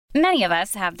Many of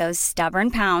us have those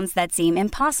stubborn pounds that seem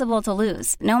impossible to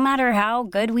lose, no matter how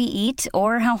good we eat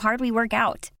or how hard we work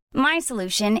out. My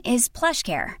solution is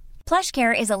PlushCare.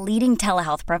 PlushCare is a leading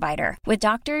telehealth provider with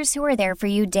doctors who are there for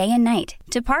you day and night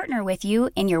to partner with you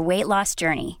in your weight loss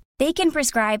journey. They can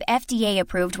prescribe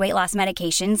FDA-approved weight loss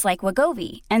medications like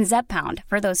Wegovy and Zepbound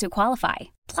for those who qualify.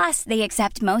 Plus, they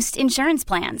accept most insurance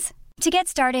plans. To get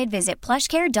started, visit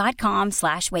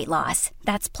plushcare.com/weightloss.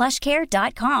 That's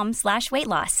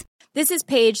plushcare.com/weightloss. This is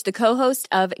Paige, the co-host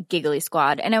of Giggly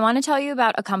Squad, and I want to tell you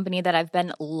about a company that I've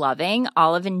been loving,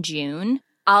 Olive & June.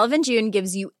 Olive & June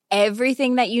gives you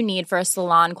everything that you need for a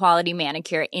salon-quality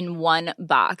manicure in one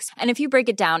box. And if you break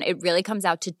it down, it really comes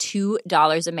out to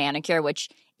 $2 a manicure, which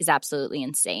is absolutely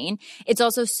insane. It's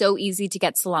also so easy to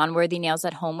get salon-worthy nails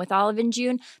at home with Olive &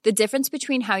 June. The difference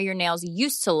between how your nails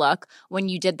used to look when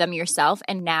you did them yourself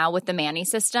and now with the Mani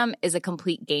system is a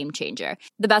complete game changer.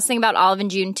 The best thing about Olive &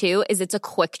 June, too, is it's a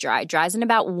quick dry. Dries in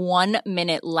about 1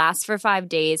 minute, lasts for 5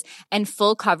 days, and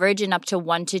full coverage in up to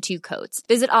 1 to 2 coats.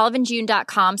 Visit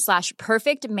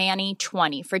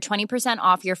oliveandjune.com/perfectmani20 for 20%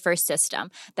 off your first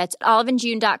system. That's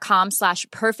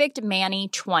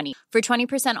oliveandjune.com/perfectmani20 for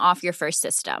 20% off your first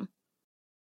system.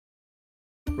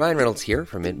 Ryan Reynolds here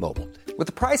from Mint Mobile. With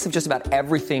the price of just about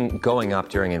everything going up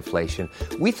during inflation,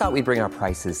 we thought we'd bring our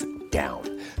prices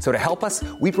down. So to help us,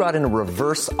 we brought in a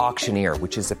reverse auctioneer,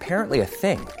 which is apparently a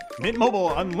thing. Mint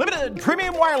Mobile Unlimited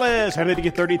Premium Wireless. How to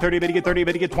get 30, 30, bit to get 30,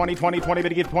 bit to get 20, 20, 20, bit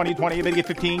to get 20, 20, bit to get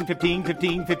 15, 15,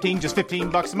 15, 15, just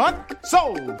 $15 a month?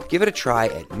 Sold! Give it a try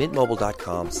at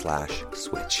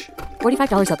mintmobile.com/switch.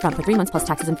 $45 up front for 3 months plus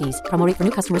taxes and fees. Promo rate for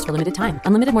new customers for limited time.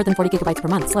 Unlimited more than 40 gigabytes per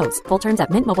month. Slows full terms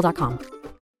at mintmobile.com.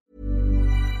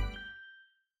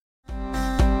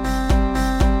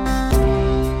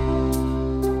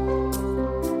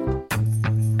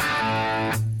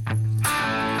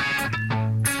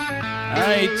 All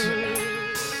right,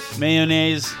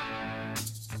 mayonnaise.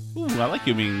 Ooh, I like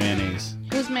you being mayonnaise.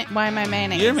 Why am I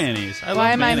mayonnaise? You're mayonnaise.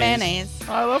 Why am I mayonnaise?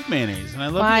 Oh, I love mayonnaise, and I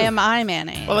love. Why you. am I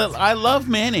mayonnaise? Well, I love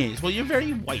mayonnaise. Well, you're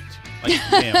very white, like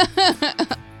ham.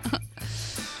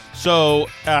 So,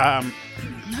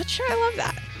 not sure I love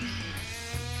that.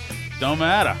 Don't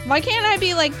matter. Why can't I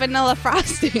be like vanilla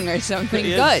frosting or something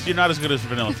good? You're not as good as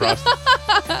vanilla frosting.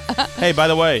 Hey, by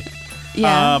the way.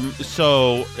 Yeah.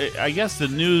 So I guess the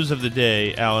news of the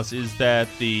day, Alice, is that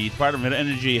the Department of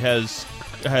Energy has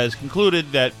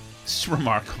concluded that it's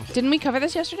remarkable. Didn't we cover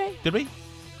this yesterday? Did we?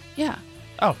 Yeah.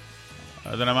 Oh,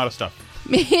 then I'm out of stuff.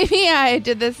 Maybe I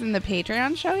did this in the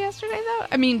Patreon show yesterday, though.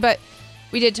 I mean, but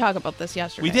we did talk about this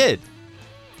yesterday. We did.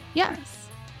 Yes.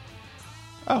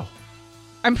 Oh.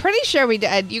 I'm pretty sure we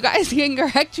did. You guys can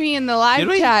correct me in the live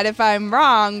chat if I'm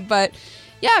wrong, but.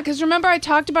 Yeah, because remember I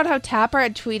talked about how Tapper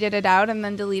had tweeted it out and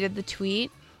then deleted the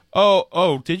tweet?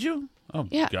 Oh, did you? Oh,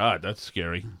 yeah. God, that's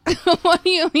scary. What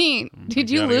do you mean? Did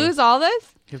you lose all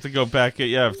this? You have to go back.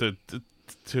 Yeah,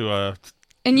 to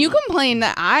And you complain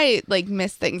that I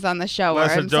miss things on the show, or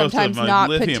I'm sometimes not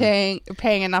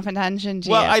paying enough attention to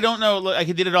Well, you. I don't know. I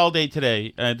did it all day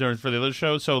today for the other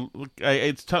show, so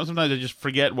sometimes I just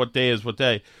forget what day is what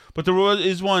day. But there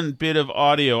is one bit of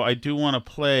audio I do want to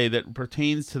play that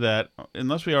pertains to that,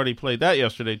 unless we already played that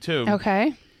yesterday, too.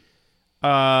 Okay.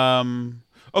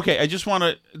 Okay, I just want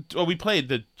to... Well, we played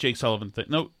the Jake Sullivan thing.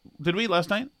 No, did we last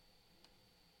night?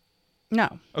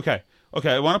 No. Okay,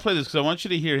 I want to play this because I want you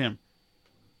to hear him.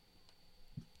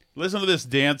 Listen to this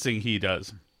dancing he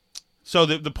does. So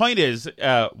the point is,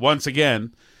 once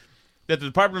again, that the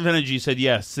Department of Energy said,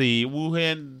 yes, the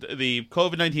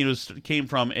COVID-19 came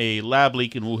from a lab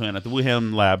leak in Wuhan, at the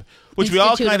Wuhan lab, which we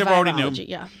all kind of already knew.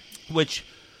 Yeah. Which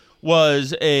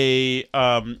was it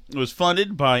was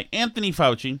funded by Anthony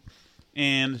Fauci,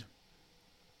 and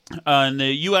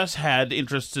the U.S. had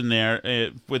interests in there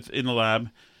in the lab.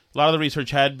 A lot of the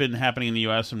research had been happening in the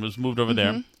U.S. and was moved over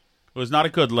there. It was not a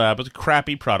good lab. It was a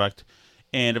crappy product.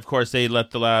 And, of course, they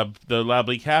let the lab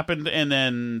leak happen, and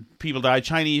then people died.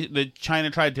 China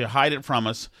tried to hide it from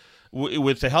us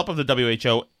with the help of the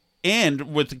WHO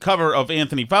and with the cover of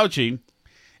Anthony Fauci.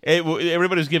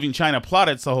 Everybody was giving China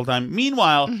plaudits the whole time.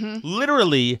 Meanwhile,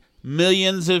 literally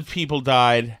millions of people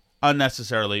died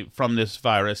unnecessarily from this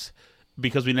virus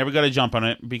because we never got a jump on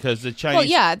it because the Chinese... Well,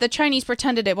 yeah, the Chinese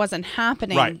pretended it wasn't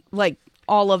happening. Right.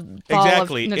 All of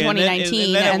exactly.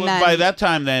 2019. And then by that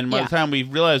time, by the time we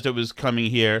realized it was coming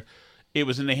here, it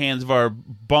was in the hands of our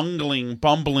bumbling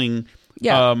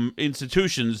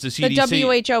institutions, the CDC.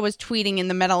 The WHO was tweeting in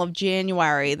the middle of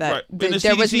January that the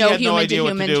there was no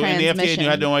human-to-human transmission. And the FDA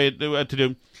had no idea what to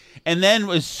do. And then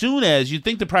as soon as you'd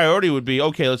think the priority would be,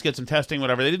 okay, let's get some testing,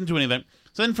 whatever, they didn't do anything.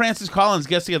 So then Francis Collins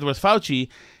gets together with Fauci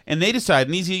and they decide,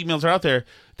 and these emails are out there,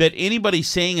 that anybody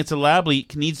saying it's a lab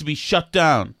leak needs to be shut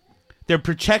down. They're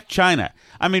protect China.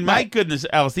 I mean, my goodness,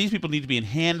 Alice, these people need to be in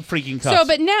hand freaking cuffs. So,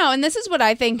 but now, and this is what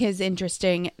I think is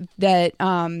interesting that,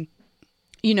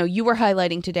 you were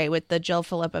highlighting today with the Jill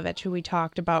Filipovich, who we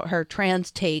talked about her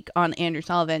trans take on Andrew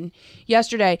Sullivan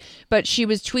yesterday, but she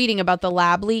was tweeting about the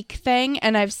lab leak thing,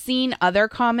 and I've seen other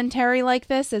commentary like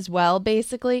this as well,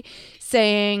 basically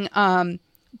saying,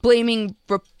 blaming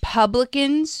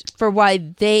Republicans for why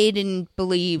they didn't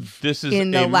believe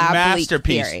in the lab leak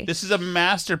theory. This is a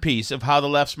masterpiece of how the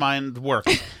left's mind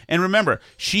works. And we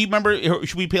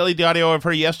played the audio of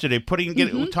her yesterday, talking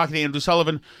to Andrew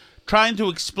Sullivan, trying to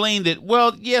explain that,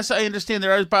 well, yes, I understand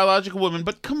there are biological women,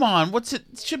 but come on, it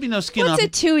should be no skin off. What's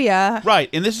it to ya? Right,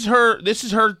 and this is her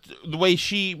the way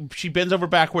she bends over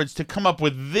backwards to come up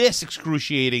with this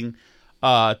excruciating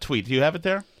tweet. Do you have it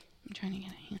there? I'm trying to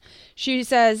get it. She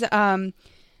says,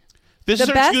 this is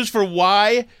her excuse for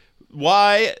why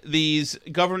these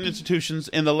government institutions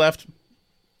and the left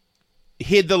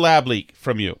hid the lab leak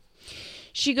from you.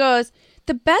 She goes,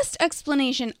 the best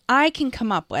explanation I can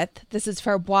come up with, this is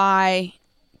for why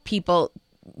people,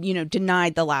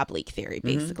 denied the lab leak theory,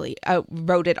 basically,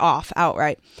 wrote it off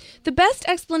outright. The best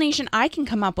explanation I can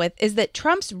come up with is that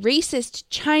Trump's racist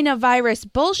China virus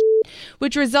bullshit,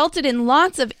 which resulted in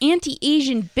lots of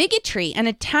anti-Asian bigotry and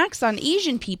attacks on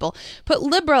Asian people, put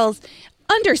liberals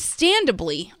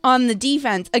understandably on the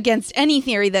defense against any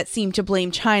theory that seemed to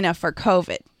blame China for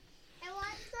COVID.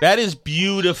 That is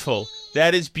beautiful.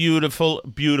 That is beautiful,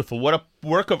 beautiful. What a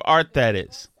work of art that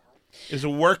is. It's a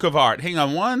work of art. Hang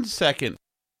on one second.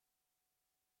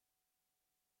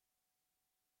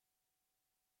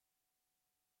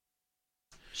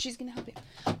 She's going to help you.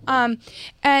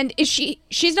 And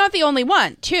she's not the only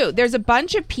one, too. There's a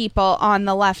bunch of people on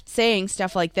the left saying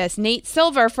stuff like this. Nate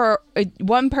Silver, for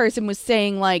one person, was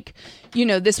saying,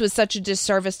 this was such a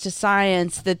disservice to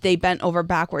science that they bent over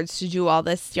backwards to do all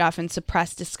this stuff and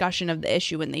suppress discussion of the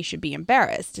issue when they should be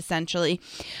embarrassed, essentially.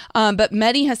 But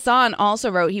Mehdi Hassan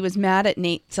also wrote he was mad at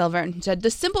Nate Silver and said,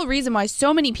 the simple reason why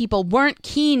so many people weren't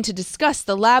keen to discuss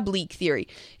the lab leak theory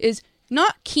is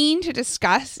not keen to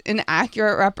discuss an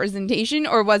accurate representation,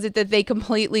 or was it that they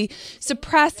completely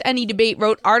suppressed any debate,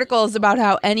 wrote articles about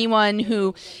how anyone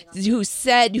who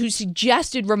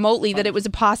suggested remotely that it was a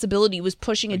possibility was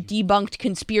pushing a debunked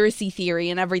conspiracy theory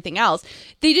and everything else?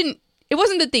 It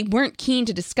wasn't that they weren't keen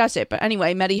to discuss it, but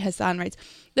anyway, Mehdi Hassan writes,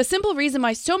 the simple reason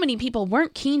why so many people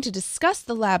weren't keen to discuss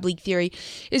the lab leak theory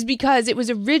is because it was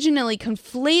originally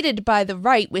conflated by the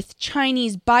right with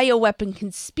Chinese bioweapon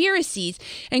conspiracies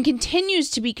and continues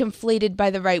to be conflated by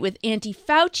the right with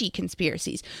anti-Fauci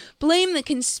conspiracies. Blame the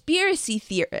conspiracy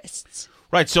theorists.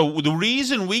 Right, so the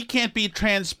reason we can't be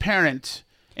transparent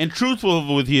and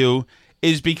truthful with you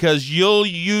is because you'll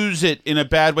use it in a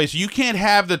bad way. So you can't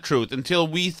have the truth until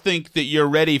we think that you're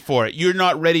ready for it. You're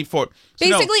not ready for it. So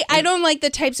basically, I don't like the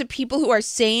types of people who are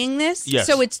saying this. Yes.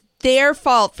 So it's their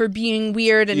fault for being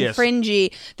weird and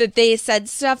fringy that they said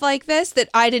stuff like this, that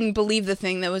I didn't believe the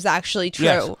thing that was actually true.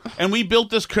 Yes. And we built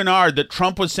this canard that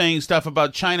Trump was saying stuff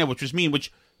about China, which was mean,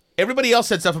 which everybody else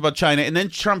said stuff about China, and then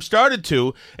Trump started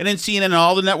to, and then CNN and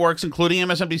all the networks, including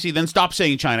MSNBC, then stopped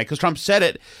saying China because Trump said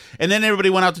it, and then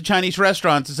everybody went out to Chinese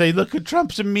restaurants and say, look,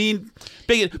 Trump's a mean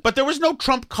bigot. But there was no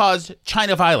Trump-caused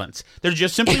China violence. There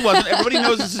just simply wasn't. Everybody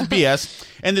knows this is BS.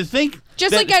 And to think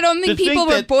just like I don't think people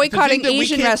were boycotting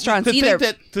Asian restaurants either.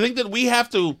 To think that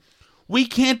we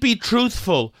can't be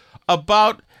truthful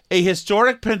about a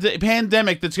historic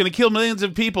pandemic that's going to kill millions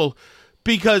of people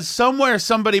because somewhere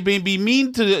somebody may be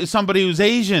mean to somebody who's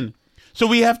Asian, so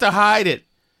we have to hide it.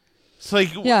 It's like,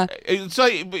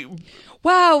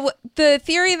 wow, the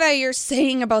theory that you're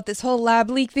saying about this whole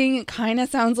lab leak thing, it kind of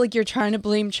sounds like you're trying to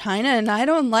blame China, and I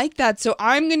don't like that, so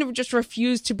I'm going to just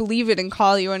refuse to believe it and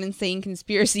call you an insane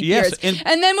conspiracy theorist.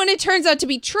 And then when it turns out to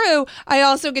be true, I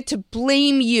also get to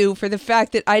blame you for the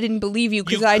fact that I didn't believe you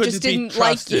because I just didn't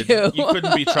like you. You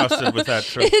couldn't be trusted with that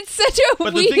truth. It's such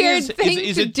a weird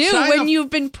thing to do when you've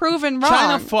been proven wrong.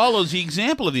 China follows the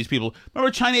example of these people.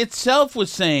 Remember, China itself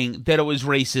was saying that it was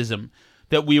racism,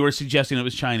 that we were suggesting it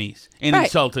was Chinese and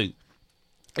insulting.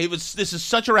 This is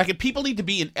such a racket. People need to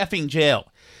be in effing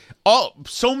jail.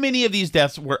 So many of these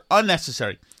deaths were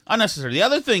unnecessary. The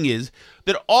other thing is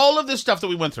that all of this stuff that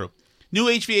we went through, new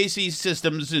HVAC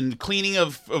systems and cleaning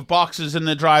of boxes in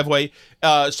the driveway,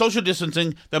 social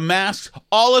distancing, the masks,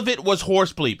 all of it was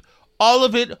horse bleep. All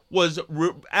of it was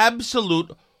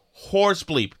absolute horse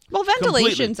bleep. Well,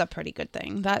 ventilation's a pretty good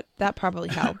thing. That probably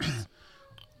helps.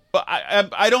 But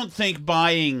I don't think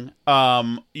buying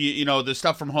the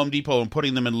stuff from Home Depot and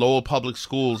putting them in Lowell public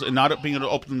schools and not being able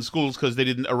to open the schools because they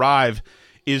didn't arrive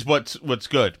is what's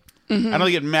good. I don't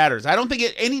think it matters. I don't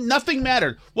think nothing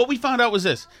mattered. What we found out was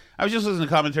this. I was just listening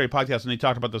to a commentary podcast and they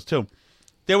talked about this too.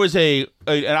 There was an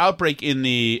outbreak in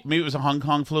maybe it was a Hong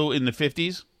Kong flu in the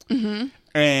 50s.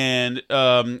 And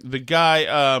the guy,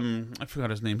 I forgot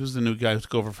his name. Who's the new guy who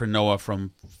took over for Noah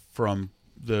from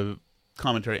the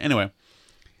commentary? Anyway,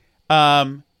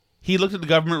 he looked at the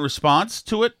government response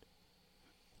to it,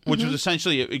 which was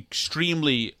essentially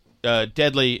extremely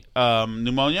deadly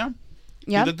pneumonia.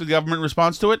 He looked at the government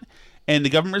response to it, and the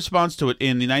government response to it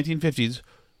in the 1950s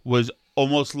was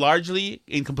almost largely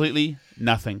and completely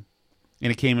nothing.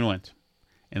 And it came and went.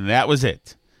 And that was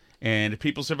it. And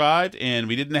people survived, and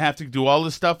we didn't have to do all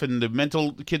this stuff, and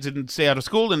the kids didn't stay out of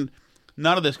school, and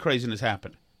none of this craziness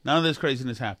happened.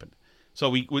 So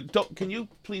we don't. Can you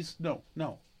please? No.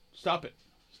 Stop it.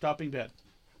 Stop being bad.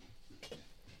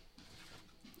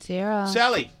 Sarah.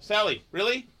 Sally,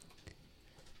 really?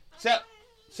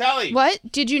 Sally. What?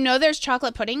 Did you know there's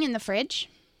chocolate pudding in the fridge?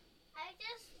 I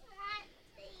just want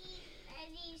the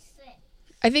veggie sticks.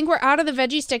 I think we're out of the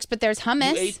veggie sticks, but there's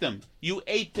hummus. You ate them. You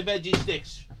ate the veggie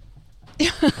sticks.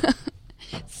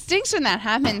 Stinks when that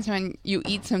happens, when you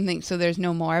eat something so there's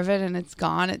no more of it and it's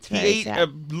gone. It's very He ate sad.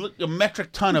 a metric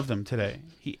ton of them today.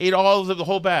 He ate all of the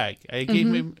whole bag. I gave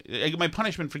him my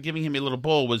punishment for giving him a little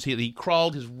bowl was he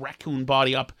crawled his raccoon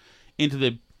body up into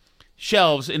the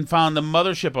shelves and found the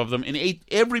mothership of them and ate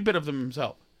every bit of them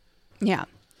himself. Yeah.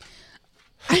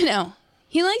 I know.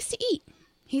 He likes to eat.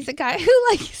 He's a guy who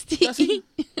likes to Does he?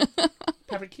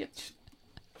 eat.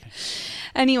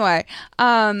 Anyway,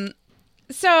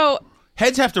 so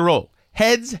heads have to roll.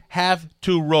 Heads have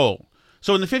to roll.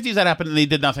 So in the 50s that happened and they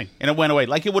did nothing and it went away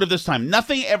like it would have this time.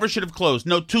 Nothing ever should have closed.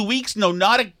 No 2 weeks, no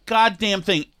not a goddamn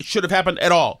thing should have happened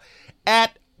at all.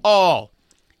 At all.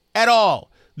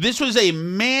 This was a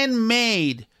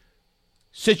man-made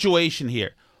situation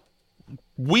here.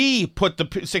 We put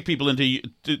the sick people into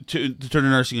to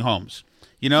nursing homes.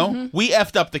 You know? We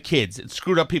effed up the kids. It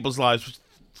screwed up people's lives,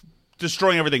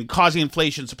 destroying everything, causing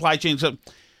inflation, supply chains.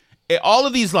 All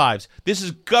of these lives. This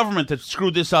is government that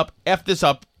screwed this up, effed this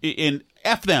up, and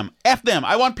F them. F them.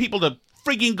 I want people to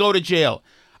freaking go to jail.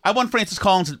 I want Francis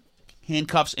Collins in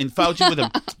handcuffs and Fauci with him.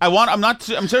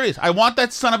 I'm serious. I want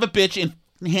that son of a bitch in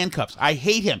handcuffs. I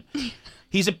hate him.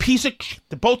 He's a piece of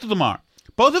both of them are.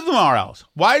 Both of them are, Alice.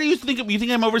 Why do you think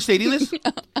I'm overstating this?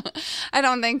 I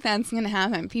don't think that's going to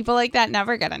happen. People like that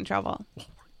never get in trouble.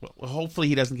 Well, hopefully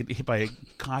he doesn't get hit by a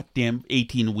goddamn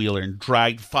 18-wheeler and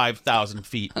dragged 5,000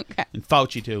 feet. Okay. And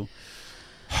Fauci, too.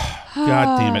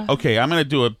 God damn it. Okay, I'm going to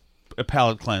do a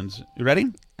palate cleanse. You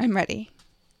ready? I'm ready.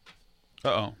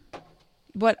 Uh-oh.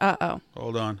 What uh-oh?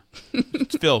 Hold on.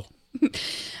 It's Phil.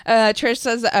 Trish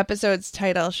says the episode's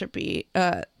title should be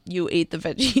You Ate the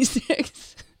Veggie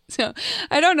Sticks. So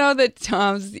I don't know that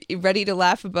Tom's ready to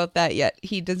laugh about that yet.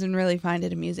 He doesn't really find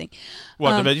it amusing.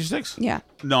 What, the veggie sticks? Yeah.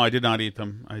 No, I did not eat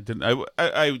them. I didn't.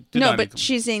 I did no, not eat but them.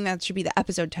 she's saying that should be the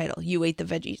episode title. You ate the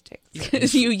veggie sticks.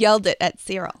 Because you yelled it at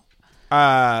Cyril.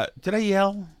 Did I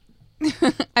yell?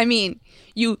 I mean,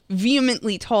 you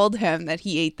vehemently told him that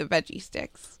he ate the veggie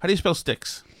sticks. How do you spell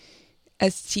sticks?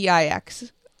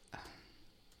 S-T-I-X.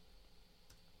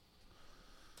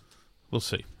 We'll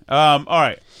see. All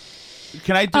right.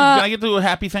 Can I get to a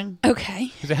happy thing?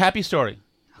 Okay. It's a happy story.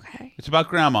 Okay. It's about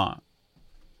Grandma.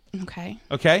 Okay.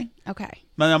 Okay? Okay.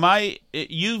 Now,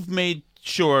 you've made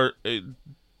sure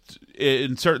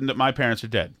and certain that my parents are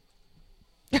dead.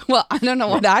 Well, I don't know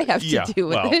what I have to do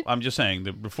with it. I'm just saying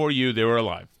that before you, they were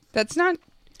alive. That's not...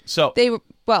 So They were...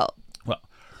 Well...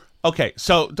 Okay,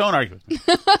 so don't argue with me.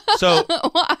 So,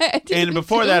 and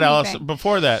before that, Alice,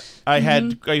 I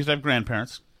used to have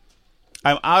grandparents.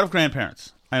 I'm out of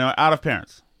grandparents. I'm out of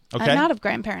parents. Okay? I'm out of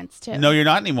grandparents, too. No, you're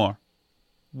not anymore.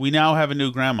 We now have a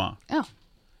new grandma. Oh.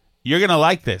 You're going to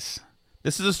like this.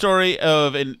 This is a story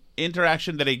of an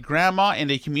interaction that a grandma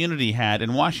and a community had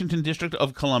in Washington District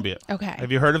of Columbia. Okay. Have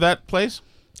you heard of that place?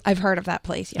 I've heard of that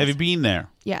place, yes. Have you been there?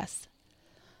 Yes.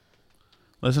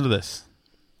 Listen to this.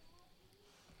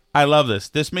 I love this.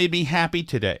 This made me happy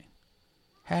today.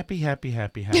 Happy. Are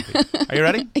you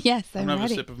ready? Yes, I'm going to have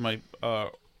ready. a sip of my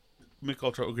Mick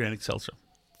Ultra Organic Seltzer.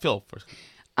 Phil first.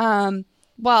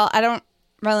 Well, I don't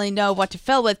really know what to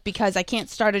fill with because I can't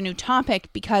start a new topic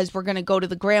because we're going to go to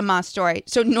the grandma story.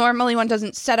 So normally one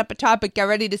doesn't set up a topic, get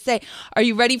ready to say, are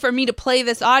you ready for me to play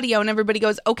this audio? And everybody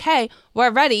goes, okay,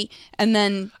 we're ready. And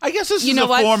then I guess this you is know a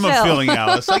what, form of Phil? filling,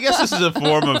 Alice. I guess this is a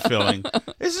form of filling.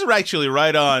 This is actually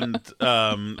right on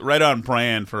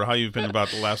brand for how you've been about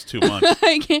the last 2 months.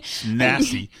 I can't,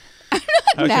 Nasty.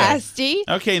 Okay. nasty.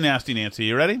 Okay, Nasty Nancy.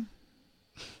 You ready?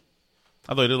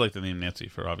 Although I do like the name Nancy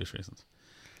for obvious reasons.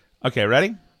 Okay,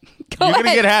 ready? Go You're going to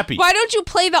ahead. get happy. Why don't you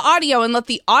play the audio and let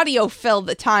the audio fill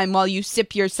the time while you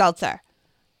sip your seltzer?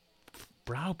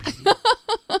 Browbeating.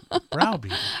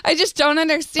 Browbeating. I just don't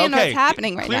understand Okay, what's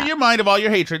happening right clear now. your mind of all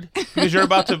your hatred because you're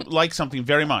about to like something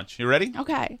very much. You ready?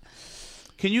 Okay.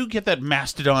 Can you get that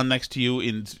mastodon next to you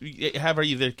and have her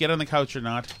either get on the couch or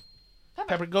not?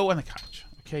 Pepper, go on the couch.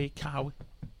 Okay, cow.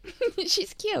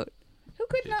 She's cute. Who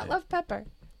could not love Pepper?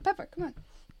 Pepper, come on.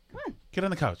 Come on, Get on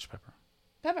the couch, Pepper.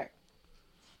 Pepper.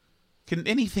 Can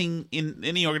anything in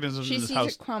any organism She in this sees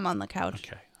house... a crumb on the couch.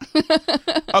 Okay.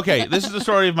 Okay, this is the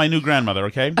story of my new grandmother,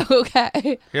 okay?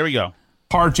 Okay. Here we go.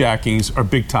 Carjackings are a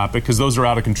big topic because those are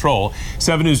out of control.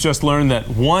 7 News just learned that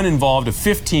one involved a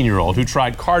 15-year-old who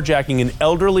tried carjacking an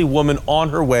elderly woman on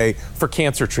her way for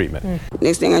cancer treatment.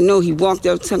 Next thing I know, he walked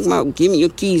up talking about, give me your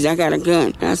keys, I got a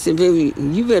gun. I said, baby,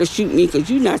 you better shoot me because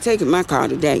you're not taking my car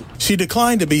today. She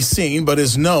declined to be seen, but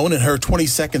is known in her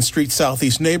 22nd Street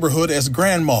Southeast neighborhood as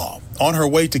Grandma. On her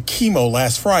way to chemo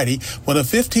last Friday when a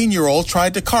 15-year-old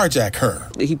tried to carjack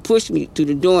her. He pushed me to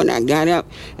the door and I got up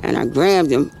and I grabbed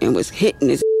him and was hitting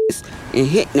his and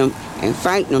hitting him and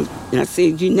fighting him. And I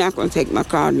said, you're not going to take my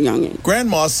car, youngin'.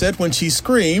 Grandma said when she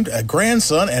screamed, a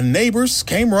grandson and neighbors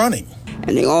came running.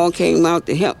 And they all came out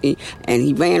to help me, and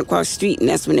he ran across the street, and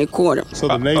that's when they caught him. So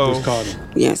the neighbors caught him?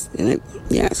 Yes,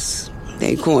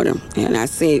 they caught him. And I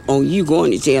said, oh, you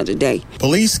going to jail today.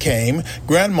 Police came.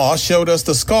 Grandma showed us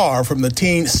the scar from the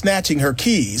teen snatching her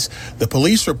keys. The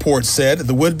police report said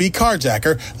the would-be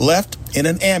carjacker left in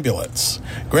an ambulance.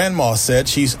 Grandma said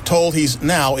she's told he's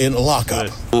now in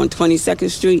lockup. On 22nd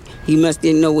Street, he must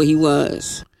didn't know where he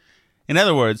was. In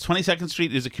other words, 22nd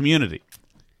Street is a community.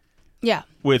 Yeah.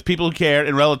 With people who care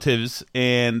and relatives,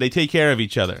 and they take care of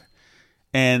each other.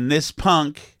 And this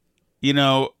punk,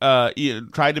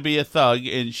 tried to be a thug,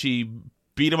 and she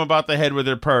beat him about the head with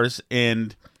her purse,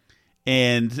 and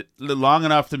long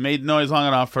enough to made noise long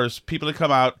enough for people to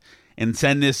come out and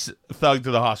send this thug to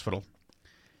the hospital.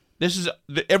 This is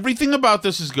everything about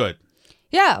this is good.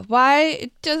 Yeah.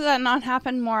 Why does that not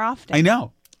happen more often? I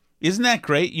know. Isn't that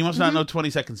great? You must not know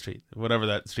 22nd Street, whatever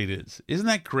that street is. Isn't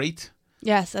that great?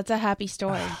 Yes, that's a happy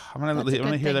story. I'm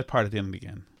gonna hear that part at the end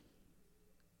again.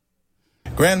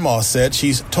 Grandma said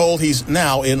she's told he's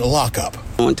now in lockup.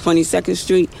 On 22nd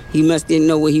Street, he must didn't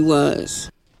know where he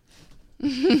was.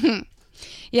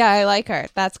 Yeah, I like her.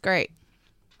 That's great.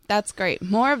 That's great.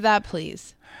 More of that,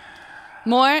 please.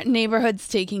 More neighborhoods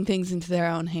taking things into their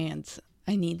own hands.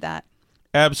 I need that.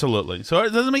 Absolutely. So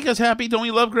does it make us happy? Don't we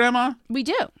love Grandma? We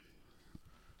do.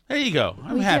 There you go.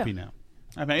 I'm We happy do. now.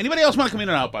 Anybody else want to come in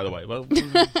and out, by the way? Well,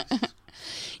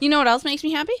 You know what else makes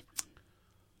me happy?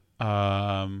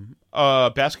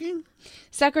 basking?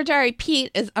 Secretary Pete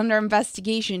is under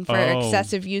investigation for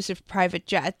excessive use of private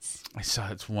jets. I saw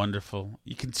it. It's wonderful.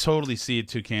 You can totally see it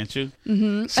too, can't you?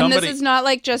 Mm-hmm. And this is not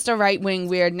like just a right-wing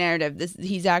weird narrative.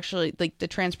 He's actually like the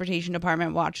Transportation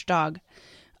Department watchdog.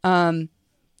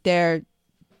 They're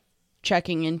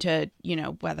checking into,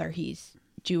 whether he's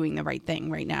doing the right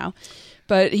thing right now.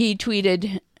 But he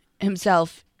tweeted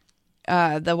himself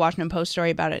the Washington Post story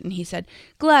about it, and he said,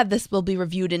 glad this will be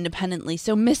reviewed independently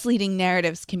so misleading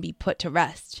narratives can be put to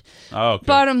rest. Oh, okay.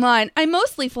 Bottom line, I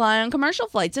mostly fly on commercial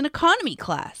flights in economy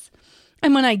class.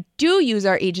 And when I do use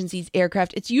our agency's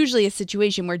aircraft, it's usually a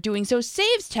situation where doing so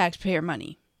saves taxpayer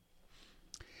money.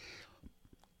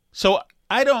 So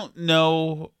I don't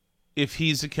know if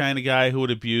he's the kind of guy who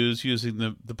would abuse using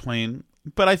the plane,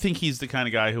 but I think he's the kind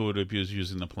of guy who would abuse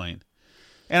using the plane.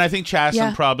 And I think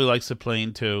Chasten probably likes the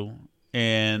plane too.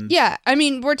 And yeah, I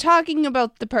mean, we're talking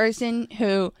about the person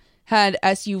who had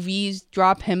SUVs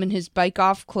drop him and his bike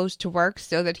off close to work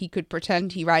so that he could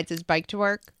pretend he rides his bike to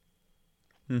work.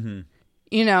 Mm-hmm.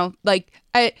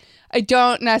 I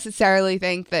don't necessarily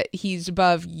think that he's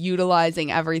above utilizing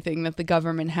everything that the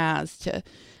government has to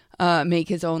make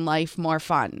his own life more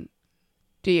fun.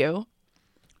 Do you?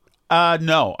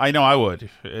 No, I know I would.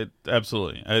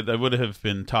 Absolutely. I would have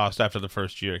been tossed after the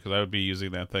first year because I would be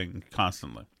using that thing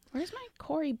constantly. Where's my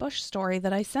Cori Bush story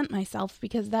that I sent myself?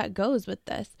 Because that goes with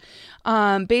this.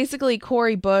 Basically,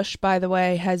 Cori Bush, by the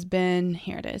way, has been...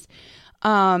 Here it is.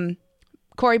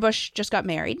 Cori Bush just got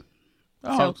married.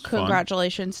 Oh, so that's fun.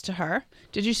 congratulations to her.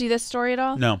 Did you see this story at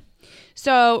all? No.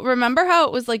 So remember how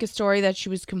it was like a story that she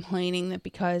was complaining that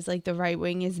because like the right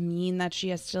wing is mean that she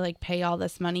has to like pay all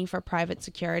this money for private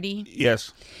security?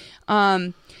 Yes.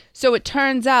 So it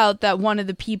turns out that one of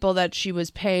the people that she was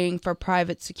paying for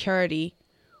private security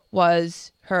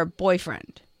was her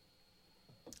boyfriend.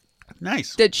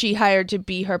 Nice. That she hired to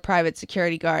be her private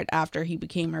security guard after he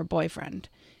became her boyfriend.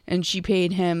 And she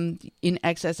paid him in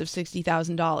excess of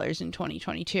 $60,000 in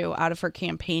 2022 out of her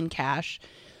campaign cash.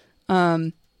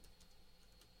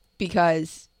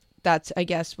 Because that's, I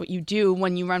guess, what you do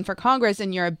when you run for Congress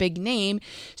and you're a big name.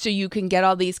 So you can get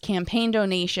all these campaign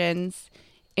donations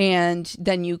and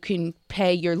then you can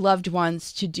pay your loved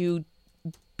ones to do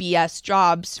BS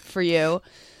jobs for you.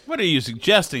 What are you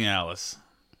suggesting, Alice?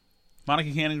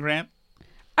 Monica Cannon Grant?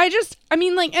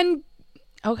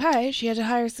 Okay, she had to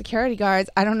hire security guards.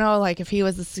 I don't know, like, if he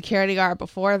was a security guard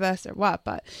before this or what,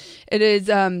 but it is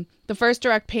the first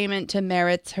direct payment to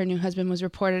Meritz, her new husband, was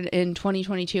reported in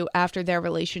 2022 after their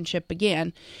relationship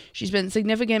began. She spent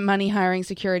significant money hiring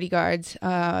security guards in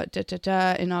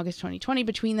August 2020.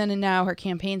 Between then and now, her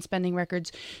campaign spending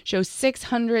records show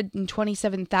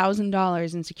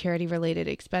 $627,000 in security-related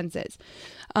expenses.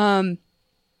 And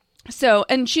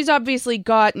she's obviously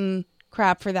gotten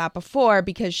crap for that before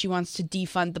because she wants to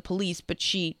defund the police, but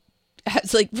she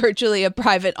has like virtually a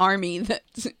private army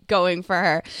that's going for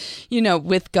her,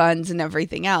 with guns and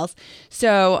everything else.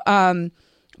 So,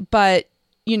 but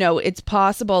it's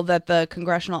possible that the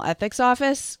Congressional Ethics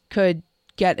Office could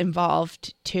get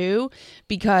involved too,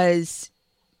 because,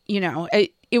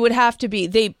 it would have to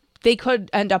be, they could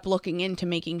end up looking into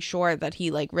making sure that he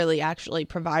like really actually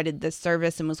provided this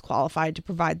service and was qualified to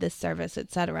provide this service,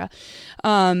 etc.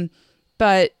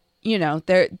 But,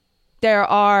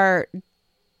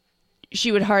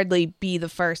 she would hardly be the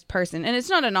first person. And it's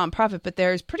not a nonprofit, but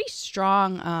there's pretty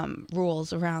strong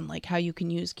rules around like how you can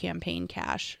use campaign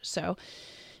cash. So,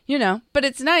 but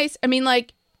it's nice. I mean,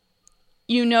 like,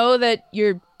 that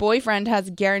your boyfriend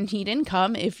has guaranteed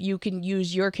income if you can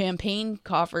use your campaign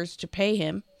coffers to pay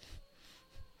him.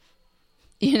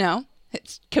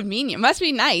 It's convenient. Must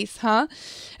be nice, huh?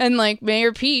 And like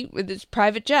Mayor Pete with his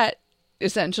private jet,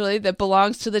 essentially, that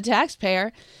belongs to the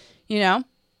taxpayer,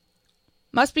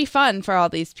 must be fun for all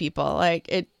these people. Like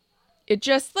it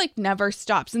just like never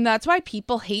stops. And that's why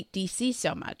people hate DC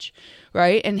so much,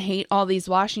 right? And hate all these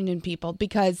Washington people,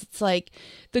 because it's like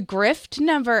the grift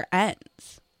never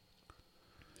ends.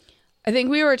 I think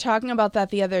we were talking about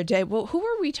that the other day. Well, who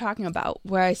were we talking about?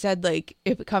 Where I said like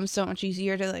it becomes so much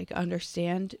easier to like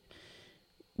understand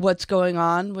what's going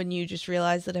on when you just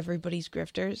realize that everybody's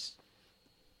grifters.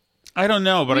 I don't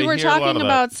know, but we were hear a lot talking of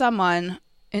about someone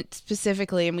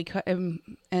specifically, and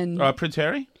Prince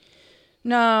Harry?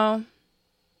 No,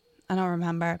 I don't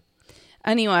remember.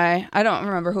 Anyway, I don't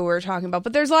remember who we were talking about,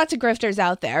 but there's lots of grifters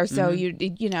out there, so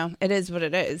it is what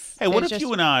it is. Hey, what if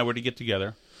you and I were to get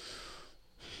together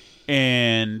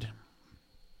and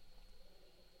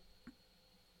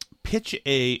pitch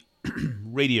a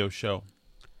radio show?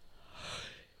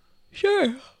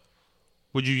 Sure.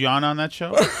 Would you yawn on that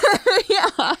show?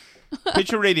 Yeah.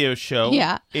 Pitch a radio show,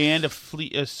 yeah, and a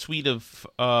suite of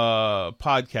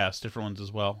podcasts, different ones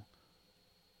as well.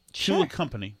 Sure. To a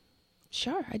company.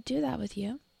 Sure, I'd do that with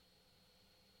you.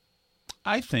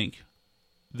 I think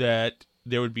that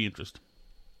there would be interest.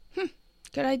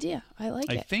 Good idea. I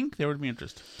like it. I think there would be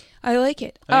interest. I like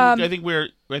it. I think we're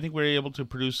able to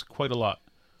produce quite a lot,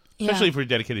 especially if we're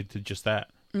dedicated to just that.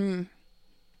 Good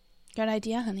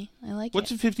idea, honey. I like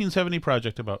What's it. the 1570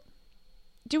 project about?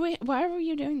 Why are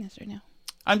you doing this right now?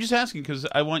 I'm just asking because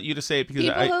I want you to say it because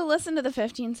people who listen to the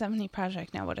 1570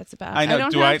 project know what it's about. I know. I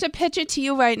don't have to pitch it to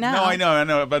you right now. No, I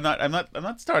know, but I'm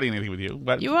not starting anything with you.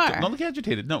 But you are. Don't look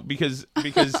agitated. No, because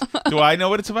do I know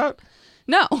what it's about?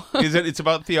 No. It's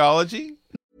about theology?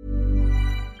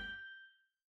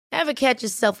 Ever catch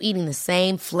yourself eating the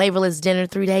same flavorless dinner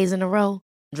 3 days in a row?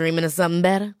 Dreaming of something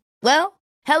better? Well,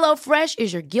 HelloFresh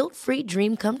is your guilt-free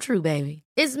dream come true, baby.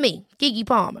 It's me, Keke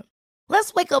Palmer.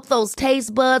 Let's wake up those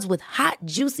taste buds with hot,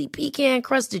 juicy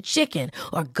pecan-crusted chicken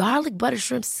or garlic butter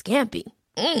shrimp scampi.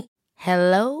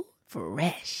 Hello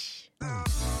Fresh.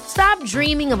 Stop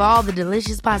dreaming of all the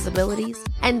delicious possibilities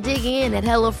and dig in at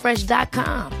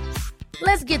HelloFresh.com.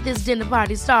 Let's get this dinner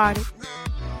party started.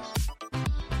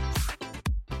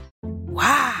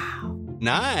 Wow.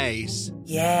 Nice.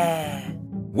 Yeah.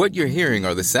 What you're hearing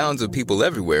are the sounds of people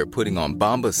everywhere putting on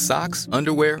Bombas socks,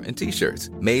 underwear, and T-shirts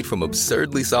made from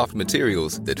absurdly soft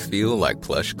materials that feel like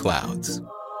plush clouds.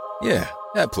 Yeah,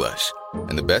 that plush.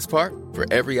 And the best part? For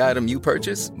every item you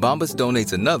purchase, Bombas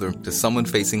donates another to someone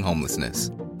facing homelessness.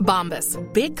 Bombas.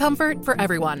 Big comfort for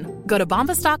everyone. Go to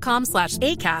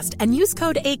bombas.com/ACAST and use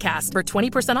code ACAST for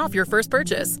 20% off your first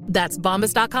purchase. That's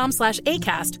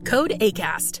bombas.com/ACAST. Code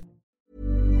ACAST.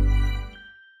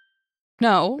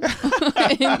 No.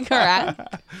 Incorrect.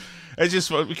 It's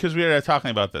just because we are talking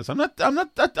about this. I'm not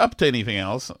up to anything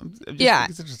else.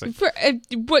 It's interesting.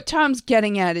 What Tom's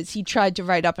getting at is he tried to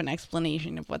write up an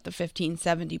explanation of what the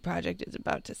 1570 Project is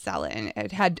about to sell it, and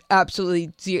it had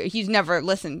absolutely zero. He's never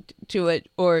listened to it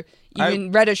or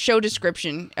even read a show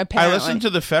description, apparently. I listened to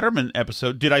the Fetterman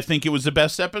episode. Did I think it was the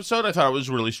best episode? I thought it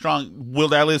was really strong.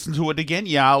 Will I listen to it again?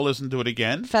 Yeah, I'll listen to it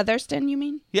again. Featherston, you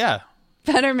mean? Yeah.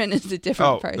 Fetterman is a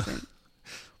different person.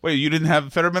 Wait, you didn't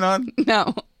have Fetterman on?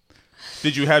 No.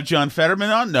 Did you have John Fetterman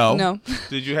on? No. No.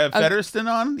 Did you have Featherston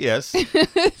on? Yes.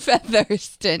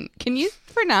 Featherston. Can you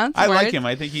pronounce I words? like him.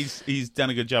 I think he's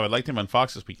done a good job. I liked him on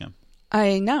Fox this weekend.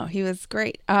 I know. He was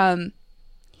great.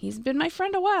 He's been my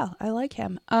friend a while. I like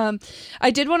him. I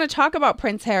did want to talk about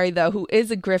Prince Harry, though, who is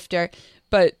a grifter,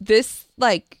 but this,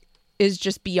 is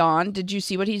just beyond. Did you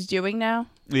see what he's doing now?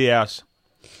 Yes.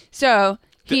 So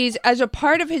he's, as a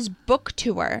part of his book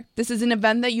tour, this is an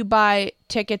event that you buy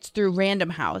tickets through Random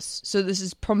House. So this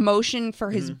is promotion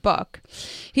for his book.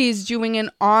 He's doing an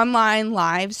online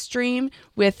live stream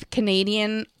with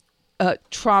Canadian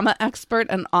trauma expert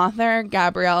and author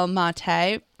Gabrielle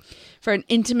Maté for an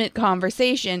intimate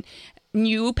conversation.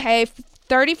 You pay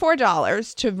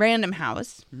 $34 to Random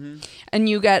House, and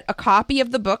you get a copy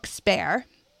of the book Spare.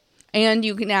 And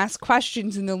you can ask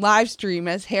questions in the live stream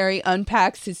as Harry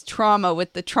unpacks his trauma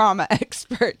with the trauma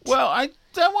expert. Well, I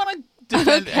want to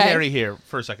defend Harry here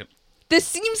for a second. This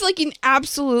seems like an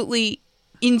absolutely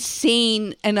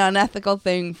insane and unethical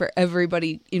thing for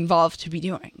everybody involved to be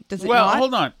doing. Does it not? Well,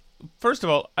 hold on. First of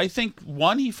all, I think,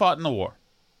 one, he fought in the war.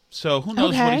 So who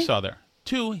knows what he saw there.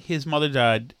 Two, his mother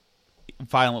died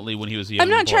violently when he was a young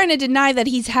boy. I'm not trying to deny that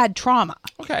he's had trauma.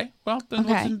 Okay. Well,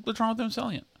 then what's wrong with them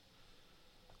selling it?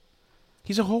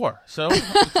 He's a whore. So,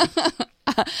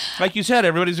 like you said,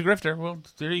 everybody's a grifter. Well,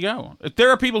 there you go. If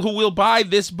there are people who will buy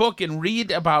this book and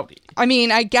read about it. I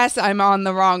mean, I guess I'm on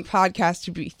the wrong podcast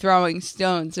to be throwing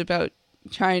stones about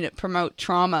trying to promote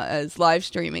trauma as live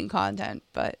streaming content,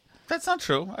 but... That's not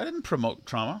true. I didn't promote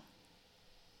trauma.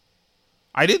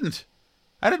 I didn't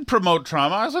promote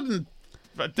trauma. I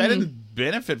didn't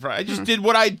benefit from it. I just did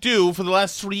what I do for the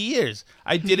last 3 years.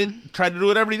 I didn't try to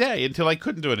do it every day until I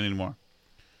couldn't do it anymore.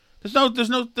 There's no, that's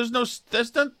not,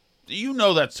 you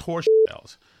know that's horseshit,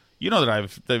 Els. You know that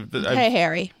I've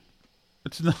Harry.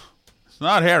 It's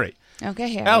not Harry. Okay,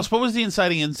 Harry. Els, what was the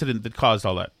inciting incident that caused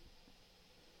all that?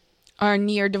 Our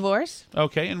near divorce.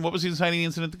 Okay, and what was the inciting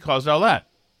incident that caused all that?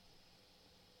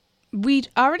 We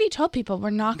already told people we're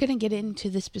not going to get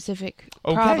into the specific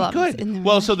problems. Okay, good. In the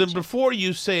Well, so then before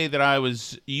you say that I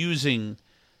was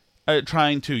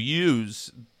trying to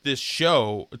use this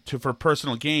show for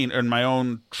personal gain and my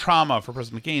own trauma for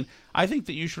personal gain, I think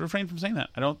that you should refrain from saying that.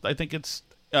 I think it's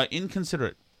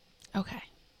inconsiderate. Okay.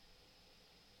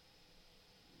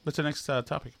 What's the next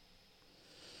topic?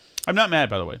 I'm not mad,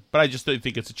 by the way, but I just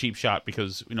think it's a cheap shot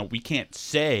because, we can't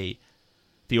say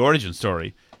the origin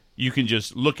story. You can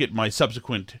just look at my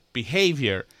subsequent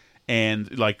behavior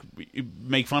and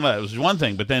make fun of that. It was one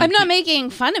thing, but then I'm not making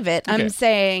fun of it. Okay. I'm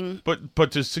saying,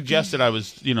 but to suggest that I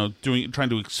was, trying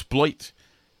to exploit,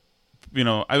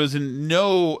 I was in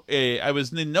no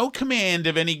command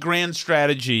of any grand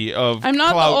strategy of. I'm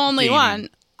not the only gaining. one.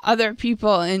 Other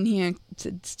people in here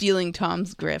stealing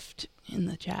Tom's grift in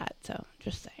the chat. So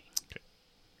just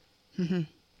saying.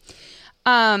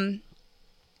 Okay.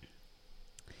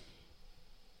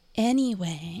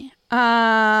 Anyway,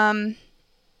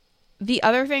 the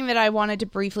other thing that I wanted to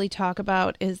briefly talk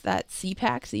about is that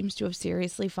CPAC seems to have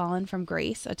seriously fallen from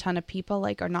grace. A ton of people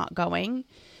are not going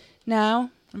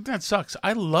now. That sucks.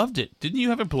 I loved it. Didn't you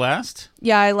have a blast?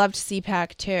 Yeah, I loved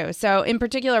CPAC too. So in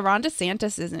particular, Ron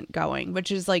DeSantis isn't going, which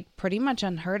is pretty much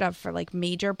unheard of for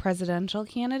major presidential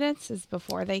candidates is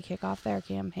before they kick off their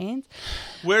campaigns.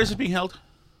 Where is it being held?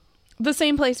 The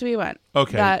same place we went.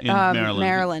 Okay, that in Maryland.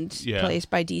 Maryland place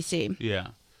by DC. Yeah.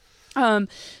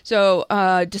 So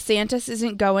DeSantis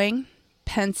isn't going.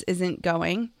 Pence isn't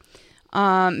going.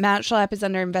 Matt Schlapp is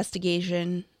under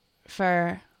investigation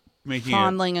for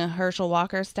fondling a Herschel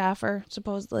Walker staffer,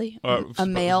 supposedly. A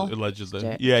male.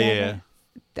 Allegedly. Yeah.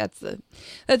 That's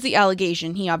the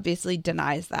allegation. He obviously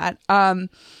denies that.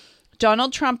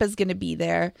 Donald Trump is going to be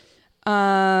there.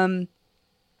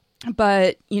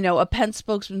 But, a Pence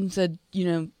spokesman said,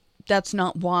 that's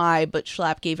not why, but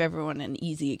Schlapp gave everyone an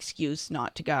easy excuse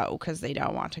not to go because they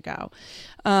don't want to go.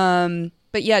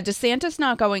 But yeah, DeSantis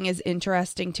not going is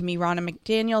interesting to me. Ronna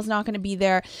McDaniel's not going to be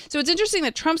there. So it's interesting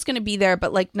that Trump's going to be there,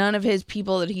 but like none of his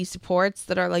people that he supports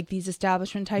that are like these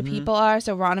establishment type people are.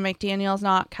 So Ronna McDaniel's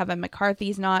not, Kevin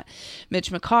McCarthy's not, Mitch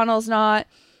McConnell's not,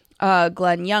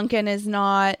 Glenn Youngkin is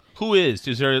not. Who is?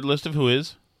 Is there a list of who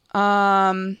is?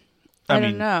 I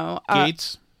don't know.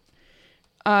 Gates?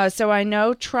 So I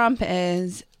know Trump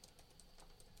is.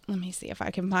 Let me see if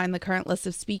I can find the current list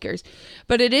of speakers.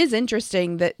 But it is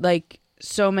interesting that like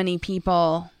so many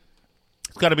people.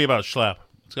 It's got to be about Schlapp.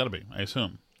 It's got to be, I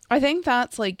assume. I think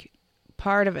that's like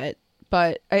part of it.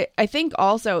 But I think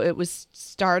also it was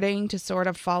starting to sort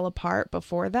of fall apart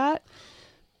before that.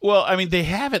 Well, I mean, they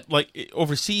have it like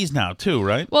overseas now too,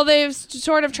 right? Well, they've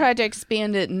sort of tried to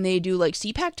expand it, and they do like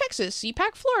CPAC Texas,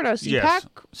 CPAC Florida, CPAC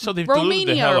So they've diluted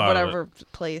the Romania hell or out whatever of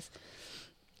it. place.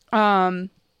 God,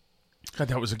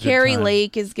 that was a good Carrie time.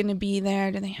 Lake is going to be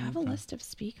there. Do they have a list of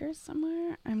speakers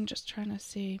somewhere? I'm just trying to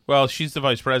see. Well, she's the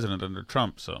vice president under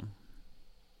Trump, so.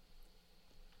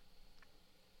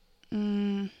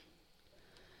 Yeah,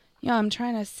 I'm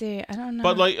trying to see. I don't know.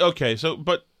 But like, okay, so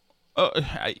but.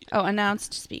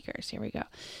 Announced speakers. Here we go.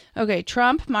 Okay,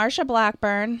 Trump, Marsha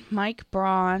Blackburn, Mike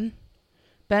Braun,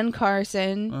 Ben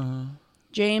Carson,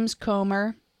 James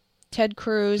Comer, Ted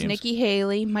Cruz, Nikki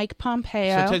Haley, Mike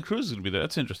Pompeo. So Ted Cruz is going to be there.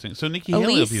 That's interesting. So Nikki Haley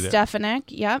will Elise be there. Stefanik.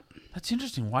 Yep. That's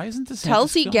interesting. Why isn't this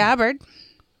Tulsi Gabbard,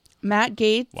 Matt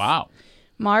Gaetz. Wow.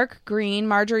 Mark Green,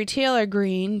 Marjorie Taylor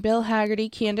Greene, Bill Haggerty,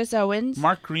 Candace Owens.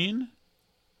 Mark Green?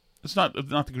 It's not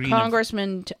the Green.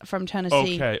 Congressman from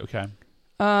Tennessee. Okay.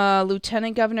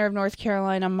 Lieutenant Governor of North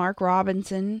Carolina, Mark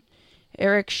Robinson,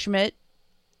 Eric Schmidt,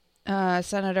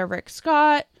 Senator Rick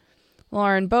Scott,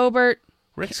 Lauren Boebert.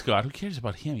 Rick Scott, who cares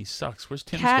about him? He sucks. Where's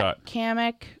Tim Kat Scott?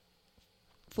 Kamek,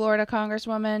 Florida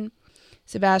Congresswoman,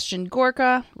 Sebastian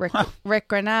Gorka, Rick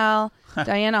Grinnell,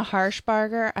 Diana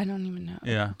Harshbarger, I don't even know.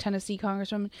 Yeah. Tennessee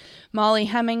Congresswoman, Molly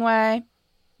Hemingway.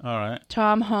 All right.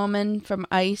 Tom Homan from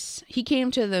ICE. He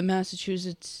came to the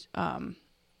Massachusetts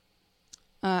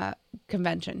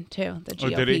convention too, the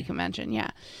GOP convention.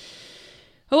 Yeah,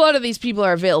 a lot of these people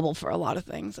are available for a lot of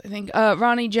things. I think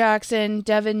Ronnie Jackson,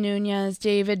 Devin Nunes,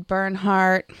 David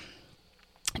Bernhardt,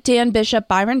 Dan Bishop,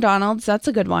 Byron Donalds. That's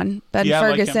a good one. Ben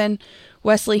Ferguson,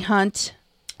 Wesley Hunt.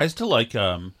 I still like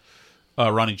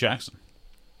Ronnie Jackson.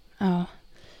 Oh,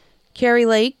 Carrie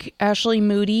Lake, Ashley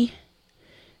Moody,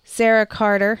 Sarah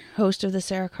Carter, host of the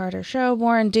Sarah Carter Show,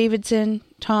 Warren Davidson,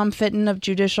 Tom Fitton of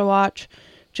Judicial Watch,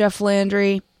 Jeff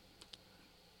Landry.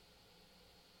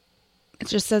 It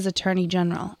just says Attorney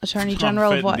General. Attorney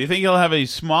General of what? Do you think he'll have a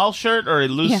small shirt or a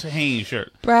loose hanging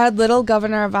shirt? Brad Little,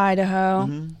 Governor of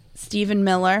Idaho. Stephen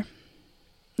Miller.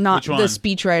 Not the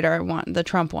speechwriter one, the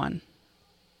Trump one.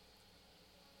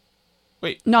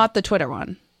 Wait. Not the Twitter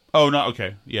one. Oh, no.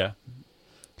 Okay. Yeah.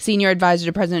 Senior advisor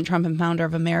to President Trump and founder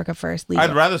of America First. Legal.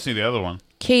 I'd rather see the other one.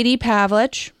 Katie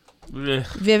Pavlich.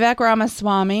 Vivek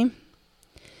Ramaswamy.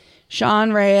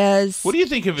 Sean Reyes. What do you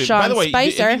think of it? Sean By the way,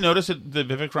 Spicer. have you noticed that the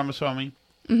Vivek Ramaswamy?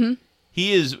 Mm-hmm.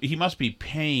 He must be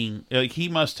paying. Like he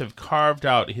must have carved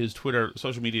out his Twitter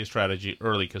social media strategy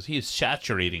early because he is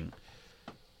saturating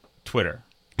Twitter.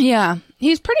 Yeah,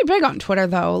 he's pretty big on Twitter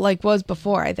though. Like was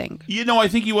before, I think. I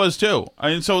think he was too.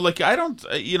 And so, like, I don't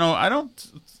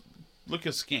look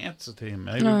askance at him.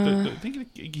 I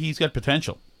think he's got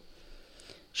potential.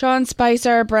 Sean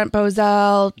Spicer, Brent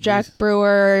Bozell, Jack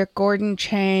Brewer, Gordon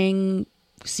Chang,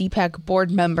 CPAC board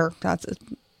member. That's an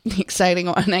exciting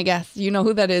one, I guess. You know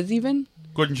who that is even?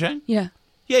 Gordon Chang? Yeah.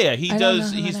 Yeah, he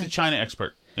does. He's the China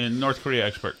expert and North Korea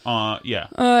expert. Yeah.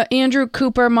 Andrew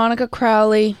Cooper, Monica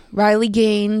Crowley, Riley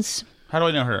Gaines. How do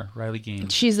I know her? Riley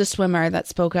Gaines. She's the swimmer that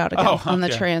spoke out again on the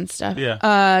trans stuff.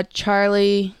 Yeah.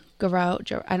 Charlie Garou.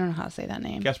 I don't know how to say that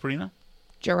name. Gasparino?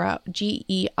 Gerou.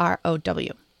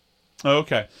 Gerow. Oh,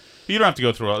 okay. You don't have to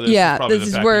go through all this. Yeah, this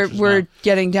is where we're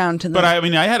getting down to the... But I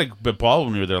mean, I had a ball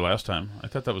when we were there last time. I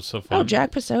thought that was so fun. Oh,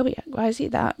 Jack Posobiec. Why is he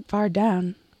that far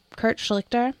down? Kurt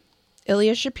Schlichter.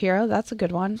 Ilya Shapiro. That's a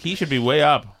good one. He should be way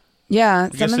up. Yeah.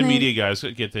 I guess the media guys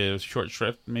get the short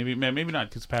shrift. Maybe not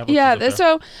because Pavlich Yeah, is up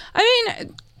so, I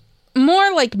mean,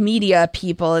 more like media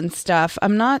people and stuff.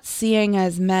 I'm not seeing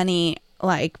as many,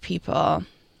 like, people.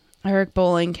 Eric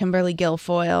Bolling, Kimberly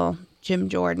Guilfoyle, Jim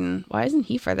Jordan. Why isn't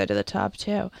he further to the top,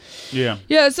 too? Yeah.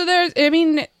 Yeah, so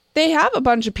they have a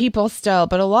bunch of people still,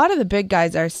 but a lot of the big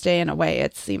guys are staying away,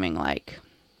 it's seeming like.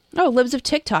 Oh, Libs of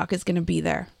TikTok is going to be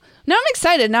there. Now I'm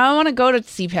excited. Now I want to go to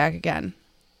CPAC again.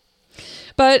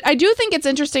 But I do think it's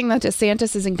interesting that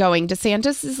DeSantis isn't going.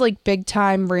 DeSantis is like big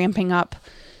time ramping up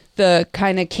the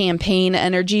kind of campaign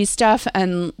energy stuff,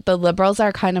 and the liberals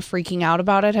are kind of freaking out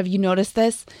about it. Have you noticed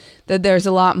this? That there's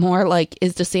a lot more like,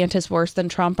 is DeSantis worse than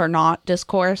Trump or not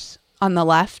discourse on the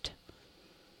left?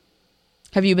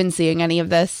 Have you been seeing any of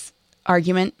this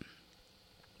argument?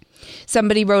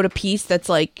 Somebody wrote a piece that's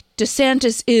like,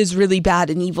 DeSantis is really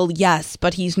bad and evil, yes,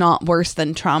 but he's not worse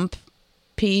than Trump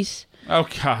piece. Oh,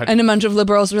 God. And a bunch of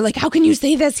liberals were like, how can you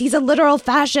say this? He's a literal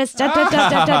fascist. Da, da, da,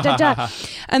 da, da, da, da.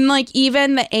 And like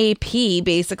even the AP,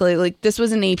 basically, like this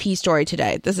was an AP story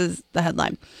today. This is the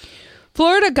headline.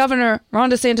 Florida Governor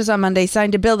Ron DeSantis on Monday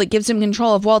signed a bill that gives him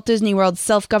control of Walt Disney World's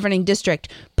self-governing district,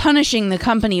 punishing the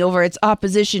company over its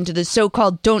opposition to the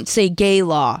so-called Don't Say Gay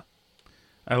law.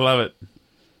 I love it.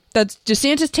 That's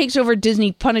DeSantis takes over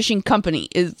Disney, punishing company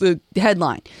is the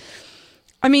headline.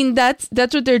 I mean, that's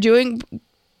what they're doing.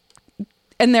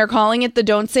 And they're calling it the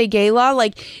Don't Say Gay law.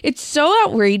 Like, it's so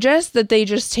outrageous that they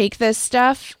just take this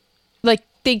stuff. Like,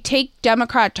 they take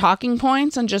Democrat talking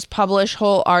points and just publish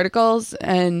whole articles.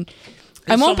 And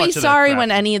I won't be sorry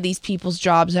when any of these people's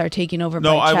jobs are taken over by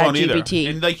ChatGPT. No, I won't either.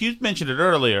 And like you mentioned it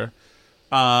earlier,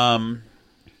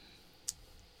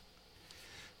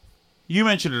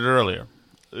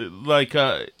 like,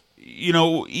 you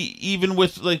know, even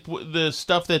with like the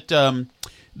stuff that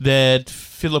that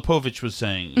Filipovich was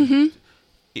saying. Mm-hmm.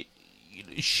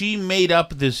 She made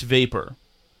up this vapor,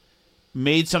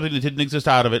 made something that didn't exist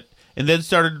out of it, and then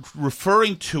started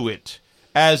referring to it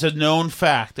as a known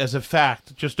fact, as a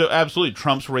fact. Just absolutely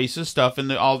Trump's racist stuff and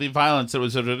all the violence that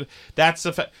was, that's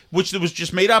the fact, which was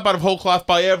just made up out of whole cloth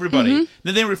by everybody. Mm-hmm.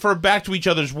 Then they refer back to each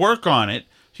other's work on it,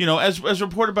 you know, as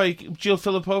reported by Jill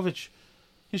Filipovich.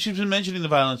 She's been mentioning the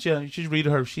violence. Yeah, you should read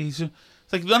her. It's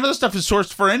like none of the stuff is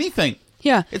sourced for anything.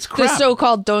 Yeah, it's crap. The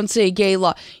so-called Don't Say Gay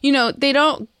law. You know, they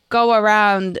don't go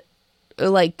around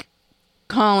like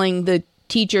calling the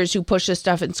teachers who push this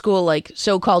stuff in school like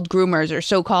so-called groomers or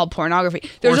so-called pornography.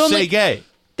 Say gay.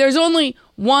 There's only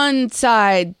one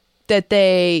side that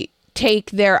they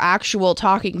take their actual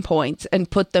talking points and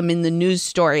put them in the news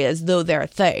story as though they're a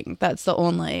thing. That's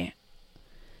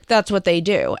what they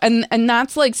do. And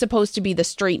that's like supposed to be the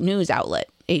straight news outlet,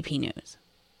 AP News.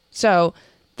 So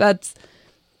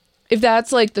if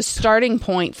that's like the starting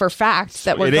point for facts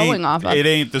that we're going off of. It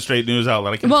ain't the straight news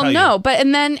outlet, I can tell you. Well, no, but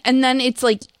and then it's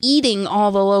like eating all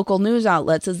the local news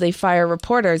outlets as they fire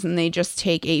reporters, and they just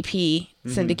take AP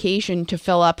syndication to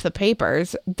fill up the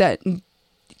papers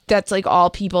that's like all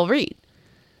people read.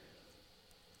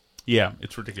 Yeah,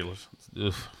 it's ridiculous.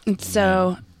 Ugh. It's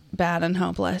so bad and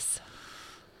hopeless.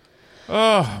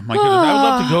 Oh my goodness! I would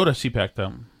love to go to CPAC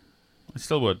though. I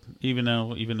still would, even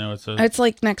though it's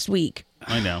like next week.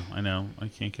 I know. I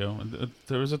can't go.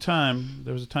 There was a time.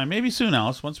 Maybe soon,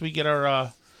 Alice. Once we get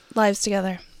our lives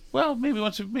together. Well, maybe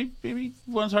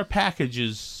once our package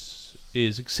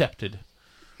is accepted.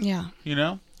 Yeah. You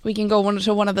know, we can go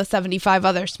to one of the 75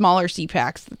 other smaller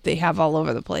CPACs that they have all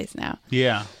over the place now.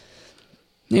 Yeah.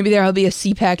 Maybe there will be a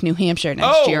CPAC New Hampshire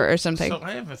next year or something. So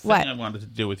I have a thing I wanted to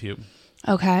do with you.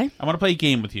 Okay. I want to play a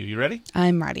game with you. You ready?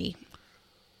 I'm ready.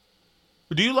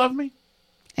 Do you love me?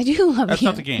 I do love That's you.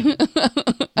 not the game.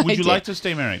 Would you like to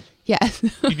stay married? Yes.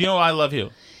 Do you know I love you?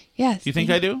 Yes. Do you think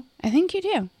I do? I think you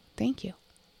do. Thank you.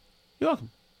 You're welcome.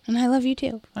 And I love you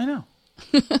too. I know.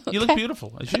 You look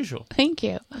beautiful, as usual. Thank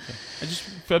you. Okay.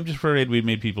 I'm just afraid we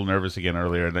made people nervous again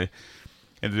earlier,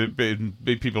 and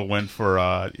people went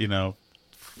for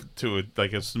to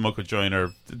a smoke a joint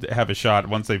or have a shot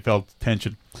once they felt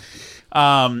tension.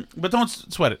 But don't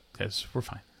sweat it, guys. We're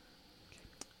fine.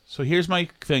 So here's my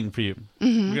thing for you.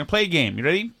 Mm-hmm. We're going to play a game. You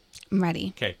ready? I'm ready.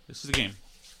 Okay, this is the game.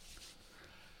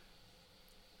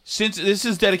 Since this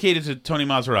is dedicated to Tony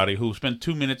Maserati, who spent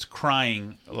 2 minutes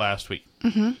crying last week.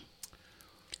 Mm-hmm.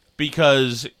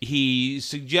 Because he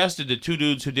suggested that two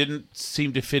dudes who didn't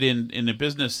seem to fit in the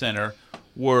business center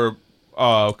were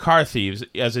car thieves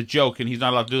as a joke, and he's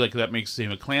not allowed to do that because that makes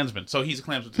him a Klansman. So he's a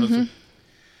Klansman. Mm-hmm.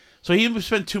 So he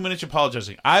spent 2 minutes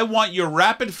apologizing. I want your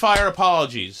rapid-fire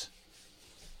apologies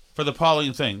for the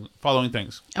following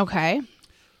things. Okay.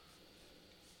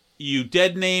 You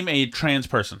dead name a trans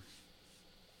person.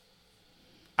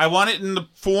 I want it in the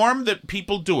form that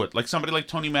people do it, like somebody like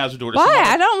Tony Mazur do it. Why?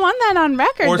 I don't want that on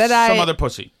record. Or some other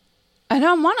pussy. I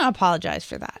don't want to apologize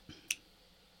for that.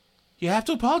 You have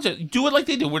to apologize. Do it like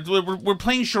they do. We're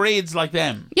playing charades like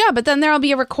them. Yeah, but then there'll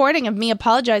be a recording of me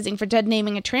apologizing for dead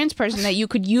naming a trans person that you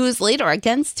could use later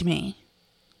against me.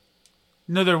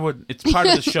 No, there wouldn't. It's part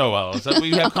of the show, Alice.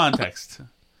 We have context.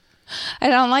 I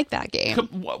don't like that game.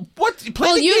 What?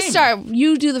 Play the you game. start.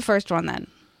 You do the first one then.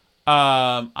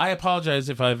 I apologize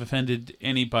if I've offended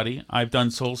anybody. I've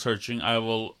done soul searching. I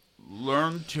will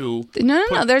learn to...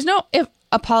 No. There's no...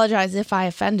 apologize if I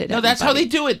offended No, that's how they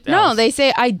do it. No, Alice. they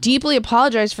say, I deeply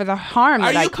apologize for the harm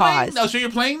that I caused. Oh, so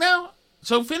you're playing now?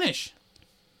 So finish.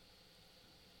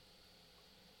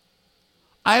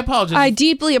 I apologize. I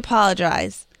deeply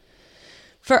apologize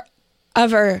for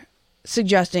ever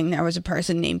suggesting there was a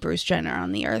person named Bruce Jenner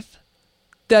on the earth.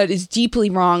 That is deeply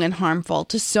wrong and harmful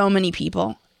to so many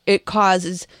people. It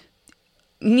causes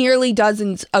nearly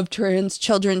dozens of trans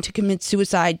children to commit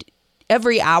suicide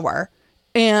every hour.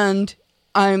 And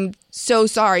I'm so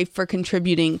sorry for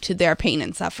contributing to their pain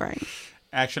and suffering.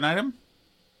 Action item?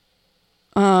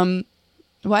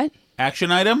 What?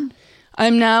 Action item?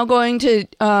 I'm now going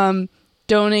to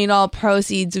donate all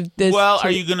proceeds of this. Well,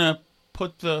 are you going to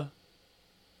put the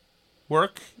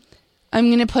work? I'm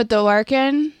going to put the work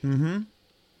in. Mm-hmm.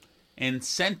 And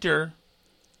center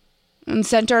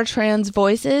trans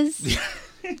voices.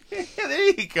 There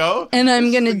you go. And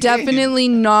I'm going to definitely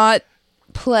not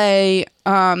play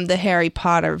the Harry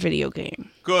Potter video game.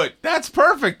 Good. That's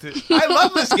perfect. I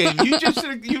love this game.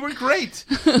 You were great.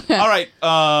 All right.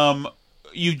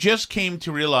 You just came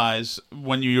to realize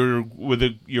when you're with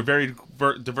your very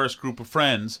diverse group of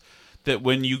friends that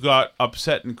when you got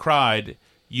upset and cried,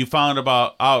 you found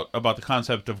out about the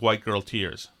concept of white girl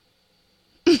tears.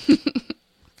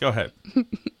 Go ahead.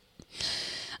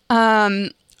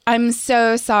 I'm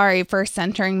so sorry for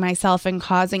centering myself and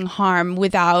causing harm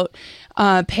without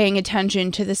paying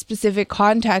attention to the specific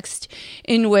context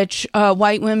in which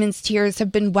white women's tears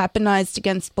have been weaponized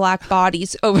against black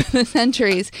bodies over the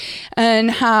centuries,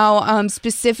 and how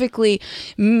specifically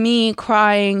me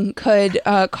crying could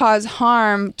cause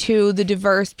harm to the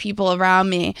diverse people around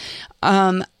me.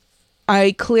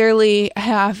 I clearly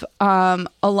have a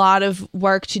lot of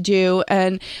work to do,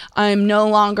 and I'm no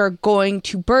longer going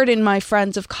to burden my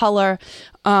friends of color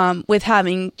with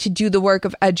having to do the work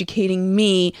of educating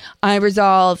me. I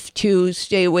resolve to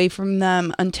stay away from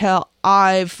them until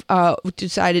I've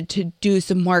decided to do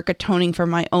some work atoning for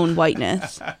my own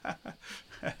whiteness.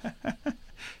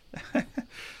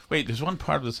 Wait, there's one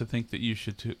part of this I think that you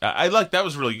should do. I like that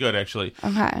was really good, actually.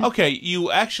 Okay,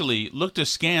 you actually looked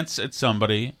askance at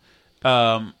somebody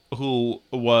who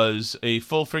was a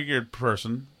full-figured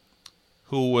person,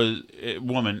 who was a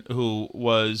woman, who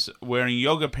was wearing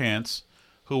yoga pants,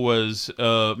 who was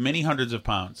many hundreds of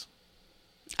pounds.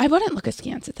 I wouldn't look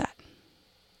askance at that.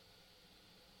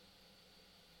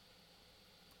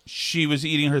 She was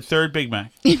eating her third Big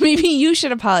Mac. Maybe you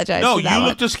should apologize. No, for that you one.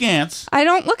 looked askance. I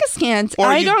don't look askance.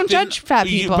 I don't judge fat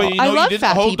people. I love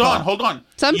fat people. Hold on.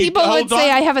 Some people would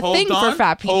say I have a thing for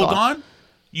fat people. Hold on.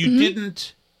 You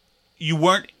didn't. You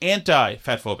weren't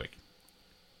anti-fatphobic.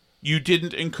 You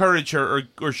didn't encourage her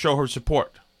or show her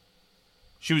support.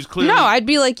 She was clearly... No, I'd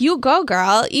be like, you go,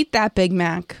 girl. Eat that Big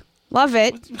Mac. Love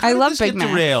it. I love Big Mac.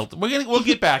 Derailed. We'll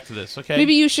get back to this, okay?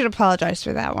 Maybe you should apologize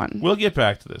for that one. We'll get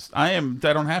back to this. I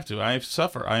don't have to. I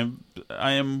suffer.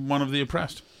 I am one of the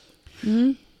oppressed.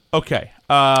 Mm-hmm. Okay.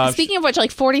 Speaking of which,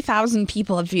 like 40,000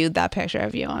 people have viewed that picture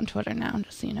of you on Twitter now,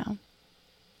 just so you know.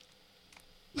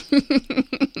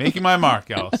 Making my mark,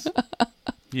 Alice.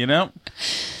 You know?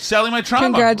 Selling my trauma.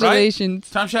 Congratulations.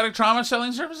 Right? Tom Shattuck Trauma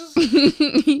Selling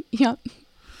Services? Yep.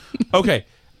 Okay.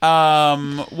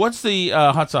 What's the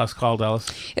hot sauce called, Alice?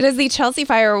 It is the Chelsea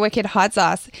Fire Wicked Hot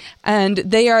Sauce, and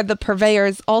they are the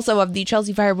purveyors also of the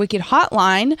Chelsea Fire Wicked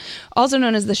Hotline, also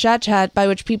known as the Chat, by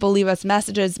which people leave us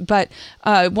messages. But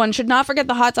one should not forget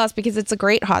the hot sauce because it's a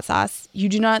great hot sauce. You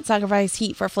do not sacrifice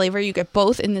heat for flavor. You get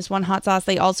both in this one hot sauce.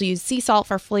 They also use sea salt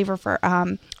for flavor for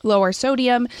lower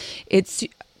sodium. It's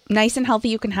nice and healthy.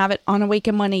 You can have it on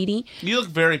Awaken 180. You look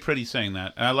very pretty saying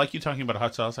that. And I like you talking about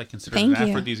hot sauce. I consider it an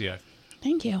aphrodisiac.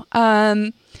 Thank you.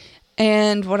 And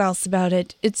what else about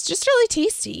it? It's just really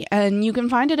tasty. And you can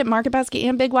find it at Market Basket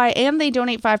and Big Y. And they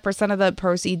donate 5% of the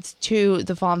proceeds to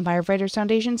the Fallen Firefighters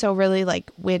Foundation. So really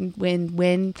like win, win,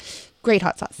 win. Great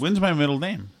hot sauce. Win's my middle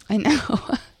name. I know.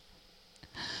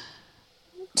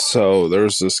 So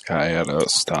there's this guy at a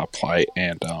stoplight,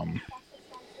 and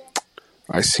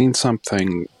I seen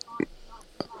something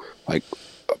like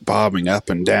bobbing up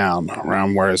and down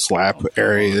around where his lap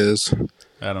area is.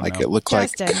 I don't know. It looked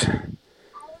Justin.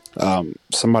 like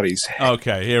somebody's head.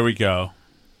 Okay, here we go.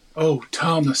 Oh,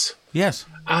 Thomas. Yes.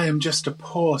 I am just a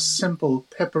poor, simple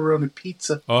pepperoni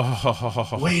pizza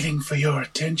waiting for your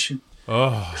attention.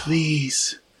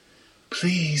 Please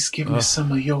give me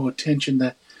some of your attention,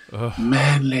 that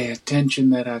manly attention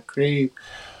that I crave.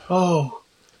 Oh.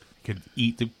 I could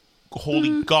eat the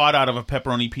holy God out of a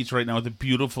pepperoni pizza right now with a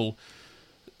beautiful,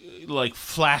 like,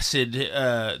 flaccid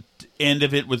end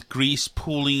of it with grease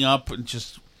pooling up and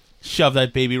just shove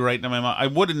that baby right into my mouth. I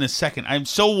would in a second. I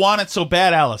so want it so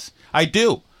bad, Alice. I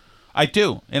do. I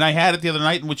do, and I had it the other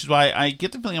night, which is why I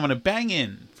get the feeling I'm going to bang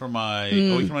in for my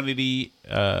Awaken 180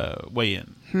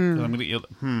 weigh-in. I'm going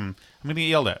to get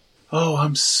yelled at. Oh,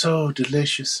 I'm so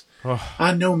delicious. Oh.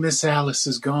 I know Miss Alice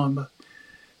is gone, but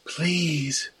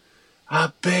please,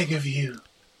 I beg of you.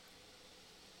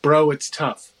 Bro, it's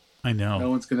tough. I know. No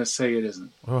one's going to say it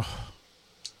isn't. Oh.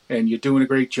 And you're doing a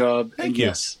great job. Thank and you.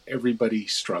 yes, everybody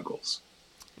struggles.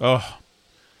 Oh.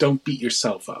 Don't beat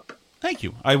yourself up. Thank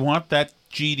you. I want that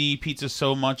GD pizza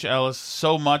so much, Alice.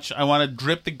 So much. I want to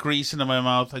drip the grease into my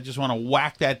mouth. I just want to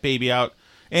whack that baby out.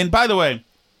 And by the way,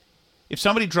 if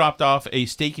somebody dropped off a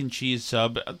steak and cheese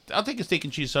sub, I'll take a steak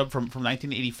and cheese sub from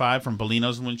 1985 from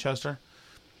Bellino's in Winchester.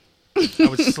 I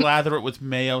would slather it with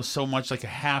mayo so much, like a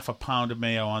half a pound of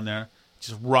mayo on there.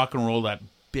 Just rock and roll that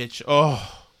bitch.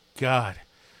 Oh, God.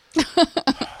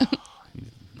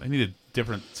 I need a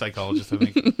different psychologist, I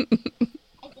think.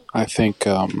 I think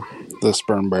this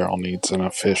Burn Barrel needs an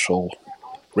official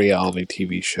reality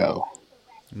TV show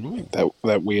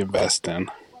that we invest in.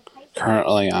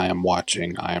 Currently, I am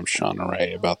watching I Am Shauna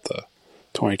Ray about the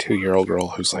 22-year-old girl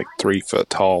who's like 3 foot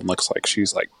tall and looks like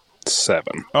she's like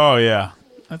 7. Oh, yeah.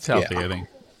 That's healthy, I think.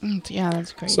 Yeah,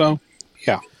 that's great. So,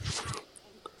 yeah.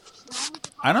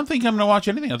 I don't think I'm going to watch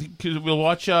anything. I think we'll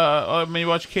watch, maybe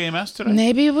watch KMS today.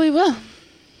 Maybe we will.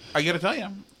 I got to tell you,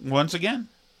 once again,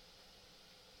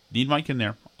 need Mike in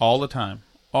there all the time.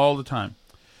 All the time.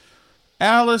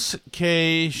 Alice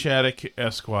K. Shattuck,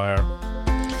 Esquire.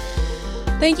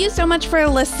 Thank you so much for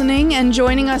listening and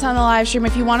joining us on the live stream.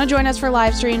 If you want to join us for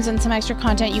live streams and some extra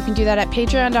content, you can do that at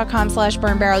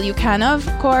patreon.com/burnbarrel. You can, of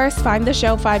course, find the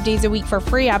show 5 days a week for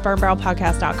free at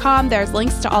burnbarrelpodcast.com. There's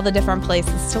links to all the different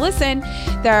places to listen.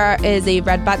 There is a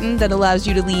red button that allows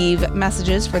you to leave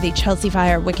messages for the Chelsea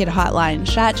Fire Wicked Hotline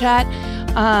chat.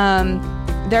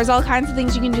 There's all kinds of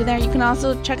things you can do there. You can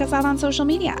also check us out on social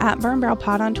media at Burn Barrel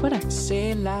Pod on Twitter.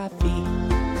 C'est la vie.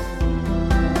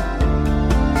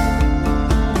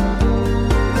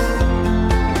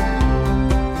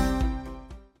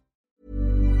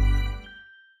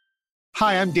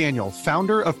 Hi, I'm Daniel,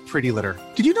 founder of Pretty Litter.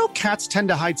 Did you know cats tend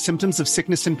to hide symptoms of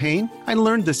sickness and pain? I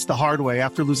learned this the hard way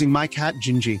after losing my cat,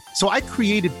 Gingy. So I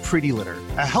created Pretty Litter,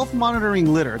 a health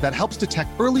monitoring litter that helps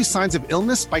detect early signs of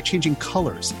illness by changing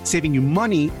colors, saving you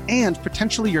money and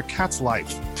potentially your cat's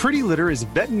life. Pretty Litter is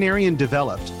veterinarian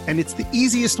developed, and it's the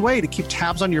easiest way to keep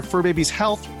tabs on your fur baby's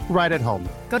health right at home.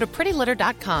 Go to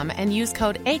prettylitter.com and use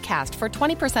code ACAST for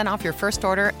 20% off your first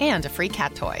order and a free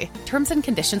cat toy. Terms and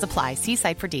conditions apply. See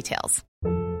site for details.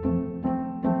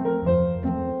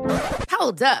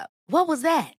 Hold up. What was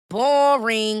that?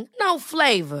 Boring. No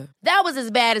flavor. That was as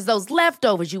bad as those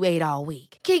leftovers you ate all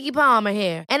week. Keke Palmer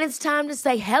here, and it's time to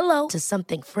say hello to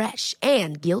something fresh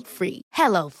and guilt-free.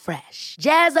 Hello Fresh.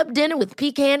 Jazz up dinner with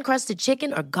pecan-crusted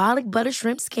chicken or garlic butter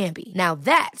shrimp scampi. Now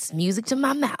that's music to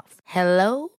my mouth.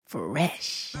 Hello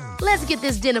Fresh. Let's get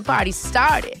this dinner party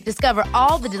started. Discover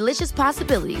all the delicious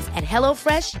possibilities at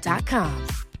HelloFresh.com.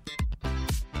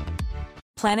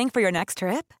 Planning for your next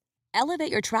trip?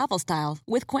 Elevate your travel style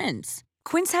with Quince.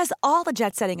 Quince has all the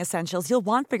jet-setting essentials you'll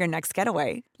want for your next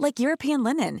getaway, like European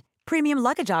linen, premium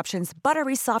luggage options,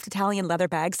 buttery soft Italian leather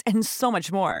bags, and so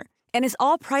much more. And is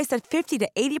all priced at 50 to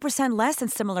 80% less than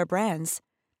similar brands.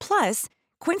 Plus,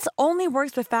 Quince only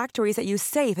works with factories that use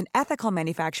safe and ethical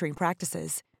manufacturing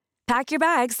practices. Pack your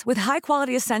bags with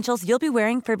high-quality essentials you'll be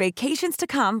wearing for vacations to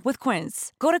come with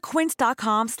Quince. Go to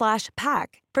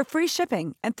quince.com/pack for free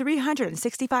shipping and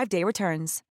 365-day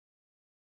returns.